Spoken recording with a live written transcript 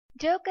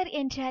Joker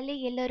என்றாலே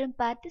எல்லோரும்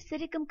பார்த்து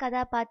சிரிக்கும்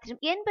கதாபாத்திரம்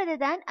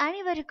என்பதுதான்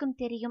அனைவருக்கும்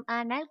தெரியும்.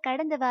 ஆனால்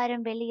கடந்த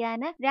வாரம்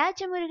வெளியான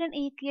ராஜமுருகன்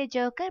இயக்கிய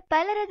ஜோக்கர்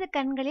பலரது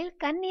கண்களில்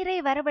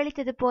கண்ணீரை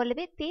வரவழைத்தது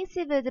போலவே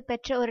தேசிய விருது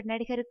பெற்ற ஒரு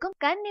நடிகருக்கும்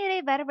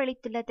கண்ணீரை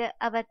வரவழைத்துள்ளது.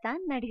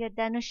 அவர்தான் நடிகர்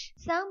தனுஷ்.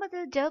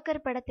 சமீபத்தில்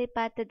ஜோக்கர் படத்தை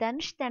பார்த்த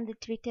தனுஷ் தனது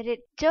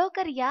ட்விட்டரில்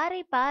ஜோக்கர்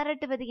யாரை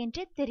பாராட்டுவது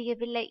என்றே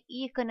தெரியவில்லை.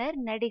 இயக்குனர்,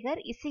 நடிகர்,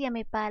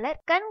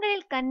 இசையமைப்பாளர்,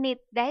 கண்களில்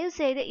கண்ணீர், தயவு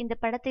செய்து இந்த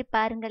படத்தை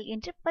பாருங்கள்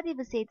என்று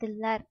பதிவு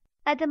செய்துள்ளார்.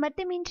 அது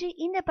மட்டுமின்றி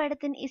இந்த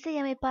படத்தின்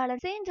இசையமைப்பாளர்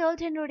செயின்ட்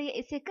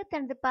இசைக்கு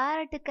தனது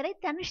பாராட்டுக்களை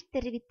தனுஷ்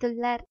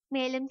தெரிவித்துள்ளார்.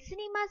 மேலும்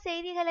சினிமா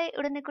செய்திகளை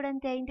உடனுக்குடன்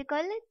தெரிந்து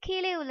கொள்ள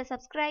கீழே உள்ள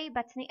சப்ஸ்கிரைப்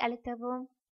பட்டனை அழுத்தவும்.